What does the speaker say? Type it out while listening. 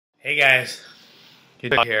Hey guys,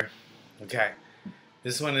 good to here. Okay,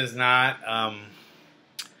 this one is not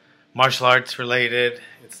martial arts related.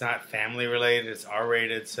 It's not family related. It's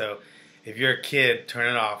R-rated. So if you're a kid,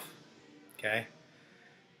 turn it off. Okay,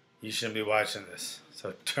 you shouldn't be watching this.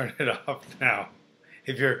 So turn it off now.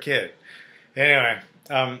 If you're a kid. Anyway,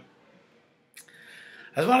 I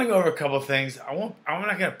just want to go over a couple of things. I'm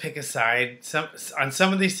not gonna pick a side. On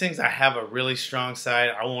some of these things, I have a really strong side.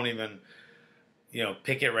 I won't even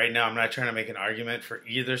pick it right now. I'm not trying to make an argument for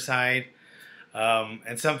either side.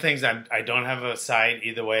 And some things I don't have a side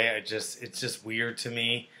either way. It's just weird to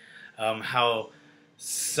me how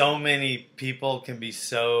so many people can be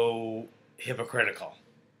so hypocritical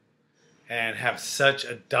and have such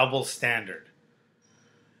a double standard.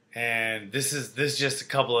 And this is just a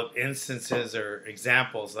couple of instances or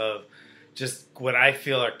examples of just what I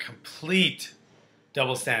feel are complete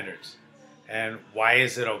double standards. And why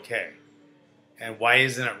is it okay? And why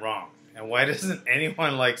isn't it wrong? And why doesn't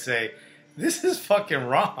anyone say, this is fucking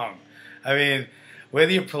wrong? I mean,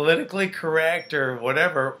 whether you're politically correct or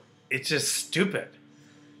whatever, it's just stupid.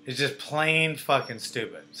 It's just plain fucking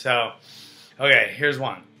stupid. So, okay, here's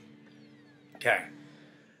one. Okay.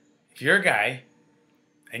 If you're a guy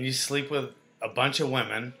and you sleep with a bunch of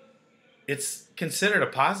women, it's considered a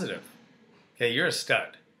positive. Okay, you're a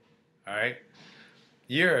stud. All right?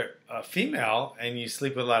 You're a female and you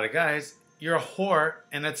sleep with a lot of guys, you're a whore,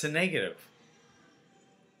 and it's a negative.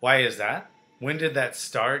 Why is that? When did that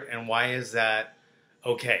start, and why is that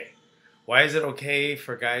okay? Why is it okay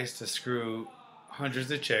for guys to screw hundreds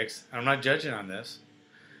of chicks? I'm not judging on this.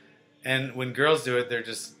 And when girls do it, they're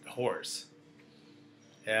just whores.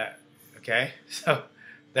 Yeah, okay? So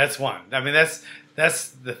that's one. I mean, that's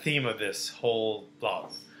the theme of this whole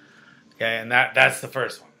blog. Okay, and that's the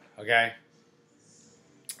first one, okay?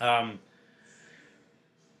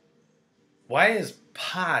 Why is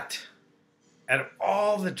pot, out of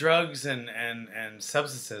all the drugs and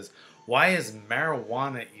substances, why is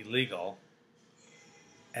marijuana illegal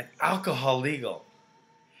and alcohol legal?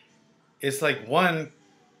 It's like one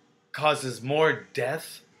causes more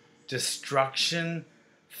death, destruction,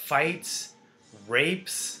 fights,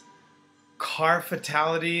 rapes, car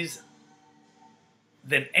fatalities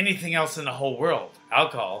than anything else in the whole world.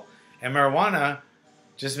 Alcohol. And marijuana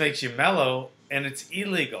just makes you mellow, and it's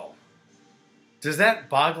illegal. Does that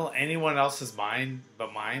boggle anyone else's mind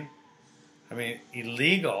but mine? I mean,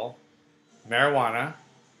 illegal marijuana.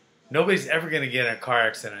 Nobody's ever going to get in a car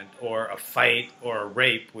accident or a fight or a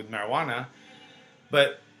rape with marijuana.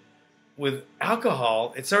 But with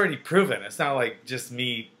alcohol, it's already proven. It's not like just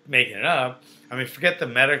me making it up. I mean, forget the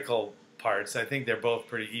medical parts. I think they're both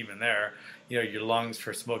pretty even there. You know, your lungs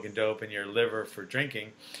for smoking dope and your liver for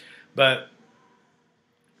drinking. But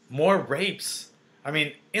more rapes. I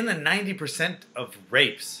mean, in the 90% of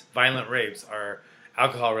rapes, violent rapes, are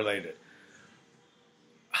alcohol related.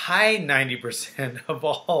 High 90% of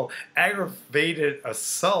all aggravated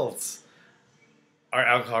assaults are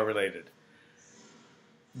alcohol related.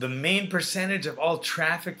 The main percentage of all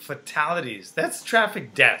traffic fatalities, that's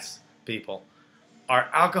traffic deaths, people,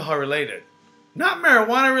 are alcohol related. Not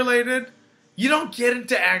marijuana related. You don't get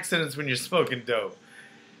into accidents when you're smoking dope.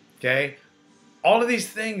 Okay? All of these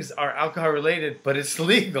things are alcohol related, but it's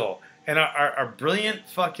legal. And our brilliant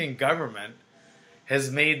fucking government has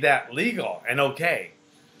made that legal and okay.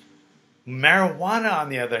 Marijuana, on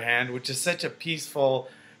the other hand, which is such a peaceful,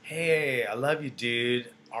 hey, I love you, dude.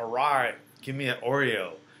 All right, give me an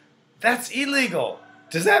Oreo. That's illegal.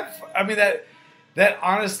 Does that, I mean, that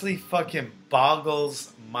honestly fucking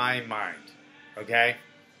boggles my mind. Okay?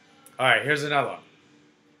 All right, here's another one.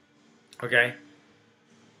 Okay?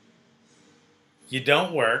 You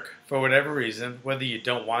don't work for whatever reason, whether you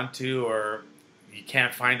don't want to or you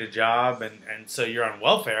can't find a job and so you're on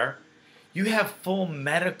welfare, you have full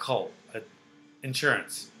medical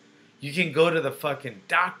insurance. You can go to the fucking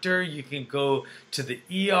doctor, you can go to the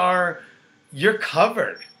ER, you're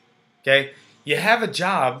covered. Okay? You have a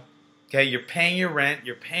job, okay? You're paying your rent,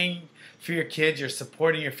 you're paying for your kids, you're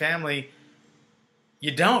supporting your family.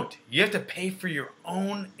 You don't. You have to pay for your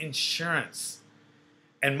own insurance.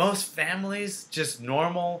 And most families, just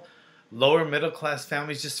normal, lower middle class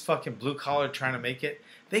families, just fucking blue collar trying to make it,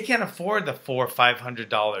 they can't afford the $400 or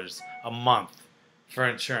 $500 a month for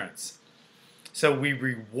insurance. So we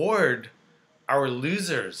reward our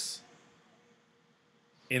losers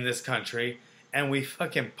in this country, and we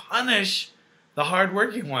fucking punish the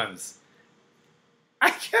hardworking ones.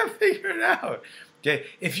 I can't figure it out. Okay,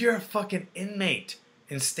 if you're a fucking inmate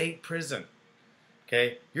in state prison,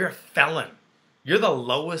 okay, you're a felon. You're the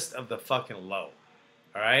lowest of the fucking low,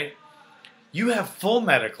 all right? You have full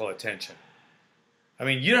medical attention, I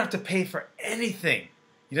mean, you don't have to pay for anything.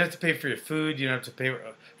 You don't have to pay for your food. You don't have to pay for,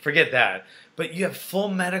 forget that. But you have full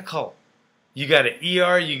medical. You got an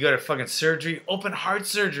ER. You go to fucking surgery, open heart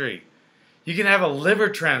surgery. You can have a liver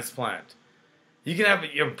transplant. You can have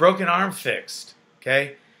your broken arm fixed.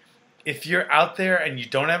 Okay? If you're out there and you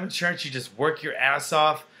don't have insurance, you just work your ass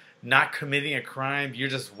off, not committing a crime, you're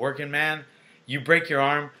just working, man. You break your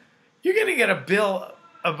arm, you're going to get a bill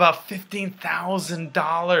of about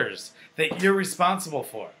 $15,000 that you're responsible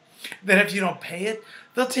for. Then if you don't pay it,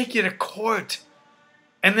 they'll take you to court.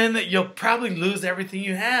 And then you'll probably lose everything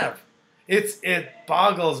you have. It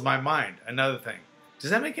boggles my mind. Another thing.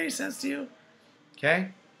 Does that make any sense to you? Okay?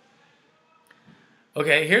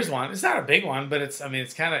 Okay, here's one. It's not a big one, but it's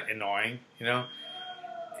kind of annoying, you know.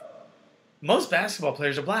 Most basketball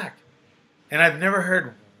players are black. And I've never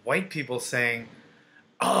heard white people saying,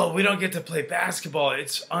 "Oh, we don't get to play basketball.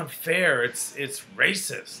 It's unfair. It's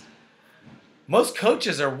racist." Most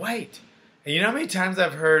coaches are white. And you know how many times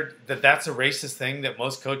I've heard that that's a racist thing, that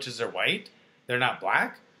most coaches are white? They're not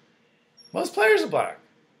black? Most players are black.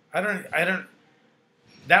 I don't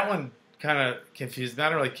that one kind of confused me. I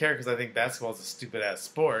don't really care because I think basketball is a stupid ass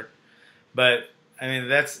sport. But I mean,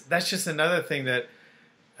 that's just another thing that,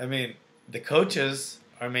 I mean, the coaches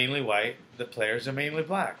are mainly white, the players are mainly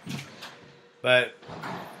black. But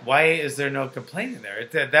why is there no complaining there?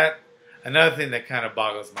 It's that another thing that kind of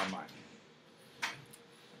boggles my mind.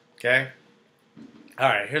 Okay? All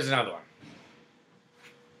right, here's another one.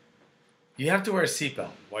 You have to wear a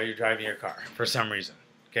seatbelt while you're driving your car for some reason.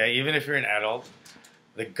 Okay? Even if you're an adult,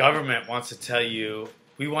 the government wants to tell you,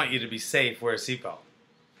 we want you to be safe, wear a seatbelt.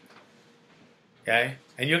 Okay?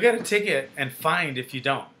 And you'll get a ticket and fined if you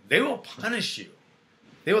don't. They will punish you.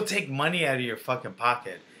 They will take money out of your fucking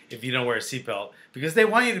pocket if you don't wear a seatbelt because they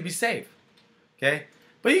want you to be safe. Okay?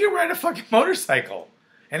 But you can ride a fucking motorcycle.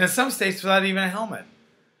 And in some states without even a helmet.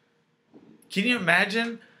 Can you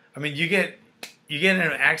imagine? I mean, you get in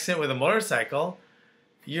an accident with a motorcycle,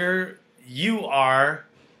 you're the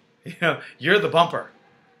bumper.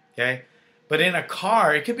 Okay? But in a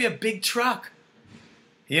car, it could be a big truck.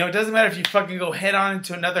 You know, it doesn't matter if you fucking go head on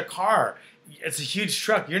into another car. It's a huge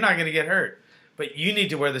truck. You're not going to get hurt. But you need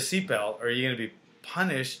to wear the seatbelt or you're going to be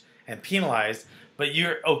punished and penalized. But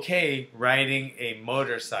you're okay riding a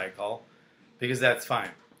motorcycle because that's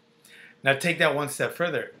fine. Now take that one step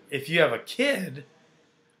further. If you have a kid,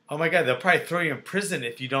 oh my God, they'll probably throw you in prison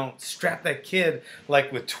if you don't strap that kid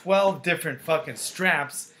like with 12 different fucking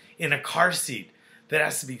straps in a car seat that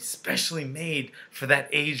has to be specially made for that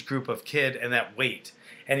age group of kid and that weight.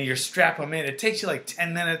 And you strap them in. It takes you like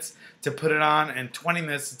 10 minutes to put it on and 20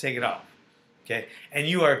 minutes to take it off. Okay? And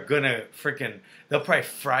you are gonna freaking, they'll probably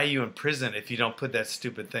fry you in prison if you don't put that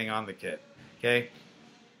stupid thing on the kid. Okay?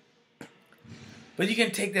 But you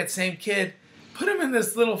can take that same kid, put him in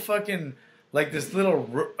this little fucking, like this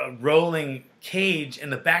little rolling cage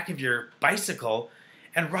in the back of your bicycle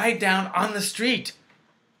and ride down on the street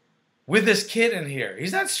with this kid in here.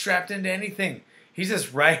 He's not strapped into anything. He's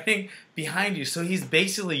just riding behind you. So he's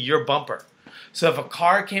basically your bumper. So if a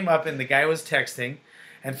car came up and the guy was texting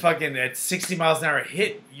and fucking at 60 miles an hour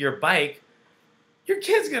hit your bike, your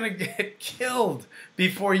kid's going to get killed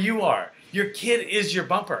before you are. Your kid is your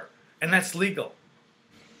bumper. And that's legal.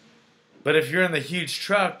 But if you're in the huge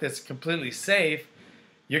truck that's completely safe,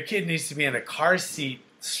 your kid needs to be in a car seat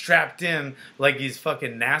strapped in like he's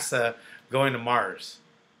fucking NASA going to Mars.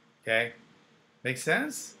 Okay? Make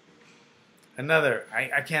sense? Another,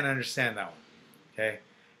 I can't understand that one. Okay?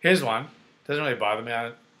 Here's one. Doesn't really bother me. I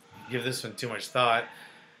don't give this one too much thought.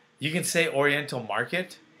 You can say Oriental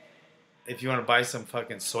Market if you want to buy some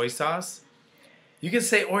fucking soy sauce. You can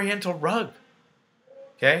say Oriental Rug.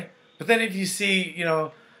 Okay? But then if you see, you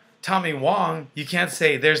know, Tommy Wong, you can't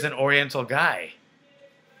say there's an Oriental guy.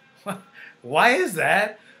 Why is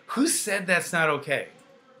that? Who said that's not okay?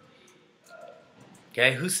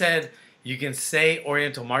 Okay, who said you can say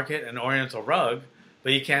Oriental Market and Oriental Rug,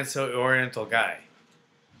 but you can't say Oriental guy?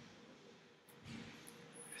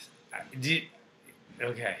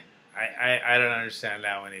 Okay, I don't understand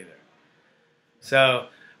that one either. So,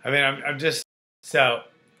 I mean, I'm just, so,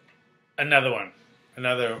 another one I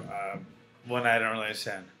don't really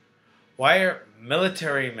understand. Why are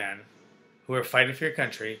military men who are fighting for your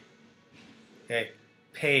country, okay,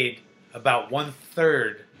 paid about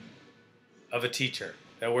 1/3 of a teacher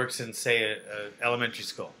that works in, say, a elementary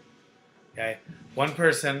school? Okay, one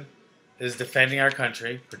person is defending our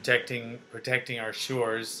country, protecting our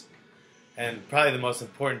shores, and probably the most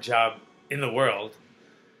important job in the world.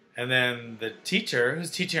 And then the teacher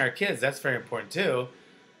who's teaching our kids, that's very important too.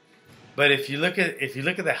 But if you look at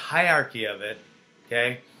the hierarchy of it,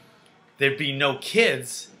 okay, there'd be no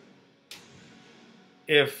kids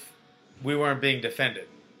if we weren't being defended.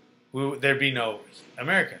 There'd be no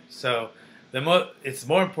Americans. So it's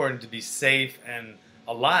more important to be safe and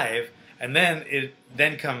alive, and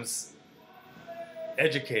then comes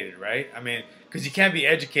educated, right? I mean, because you can't be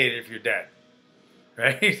educated if you're dead,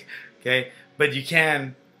 right? Okay, but you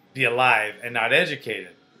can be alive and not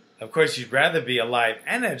educated. Of course, you'd rather be alive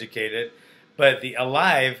and educated, but the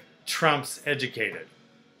alive trumps educated.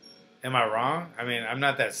 Am I wrong? I mean, I'm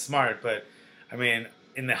not that smart, but I mean,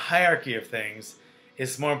 in the hierarchy of things,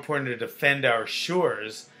 it's more important to defend our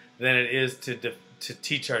shores than it is to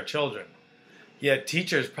teach our children. Yet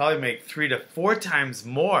teachers probably make 3 to 4 times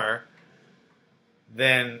more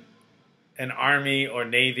than an army or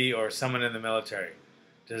navy or someone in the military.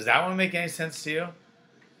 Does that one make any sense to you?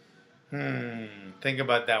 Think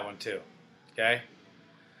about that one too. Okay?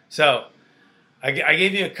 So, I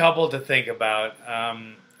gave you a couple to think about,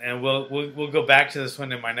 and we'll go back to this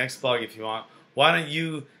one in my next blog if you want. Why don't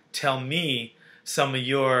you tell me some of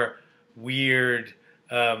your weird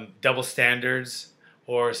double standards,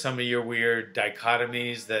 or some of your weird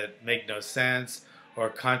dichotomies that make no sense, or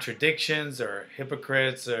contradictions, or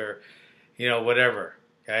hypocrites, or whatever.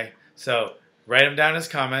 Okay, so write them down as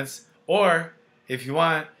comments, or if you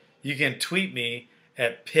want, you can tweet me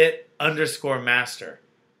at Pitt_master.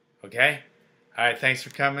 Okay. All right. Thanks for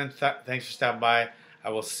coming. Thanks for stopping by. I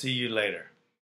will see you later.